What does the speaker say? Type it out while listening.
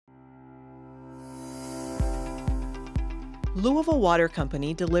Louisville Water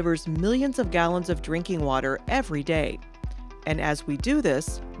Company delivers millions of gallons of drinking water every day. And as we do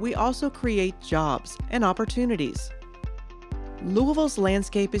this, we also create jobs and opportunities. Louisville's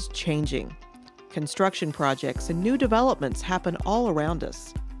landscape is changing. Construction projects and new developments happen all around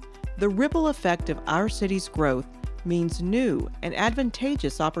us. The ripple effect of our city's growth means new and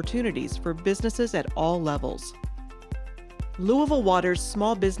advantageous opportunities for businesses at all levels. Louisville Water's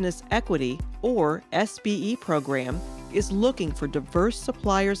Small Business Equity, or SBE program, is looking for diverse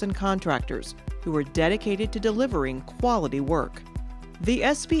suppliers and contractors who are dedicated to delivering quality work. The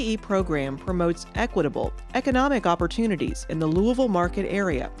SBE program promotes equitable economic opportunities in the Louisville market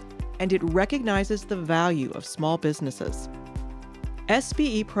area, and it recognizes the value of small businesses.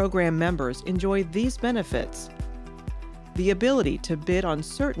 SBE program members enjoy these benefits: the ability to bid on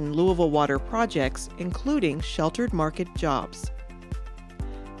certain Louisville Water projects, including sheltered market jobs,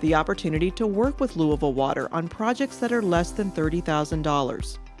 the opportunity to work with Louisville Water on projects that are less than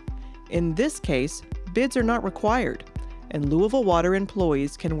 $30,000. In this case, bids are not required, and Louisville Water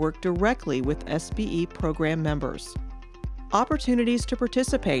employees can work directly with SBE program members. Opportunities to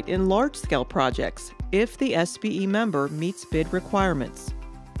participate in large-scale projects if the SBE member meets bid requirements.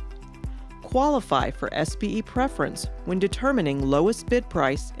 Qualify for SBE preference when determining lowest bid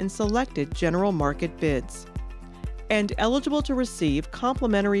price in selected general market bids. And eligible to receive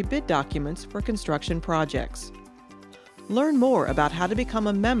complimentary bid documents for construction projects. Learn more about how to become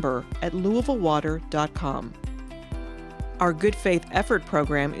a member at louisvillewater.com. Our Good Faith Effort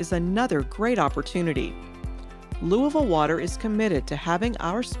program is another great opportunity. Louisville Water is committed to having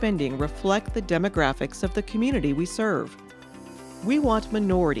our spending reflect the demographics of the community we serve. We want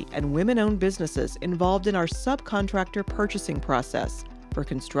minority and women-owned businesses involved in our subcontractor purchasing process for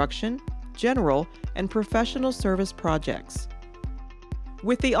construction, general, and professional service projects.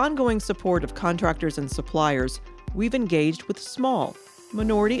 With the ongoing support of contractors and suppliers, we've engaged with small,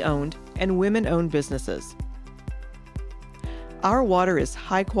 minority-owned, and women-owned businesses. Our water is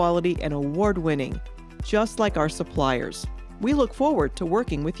high quality and award-winning, just like our suppliers. We look forward to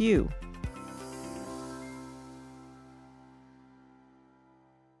working with you.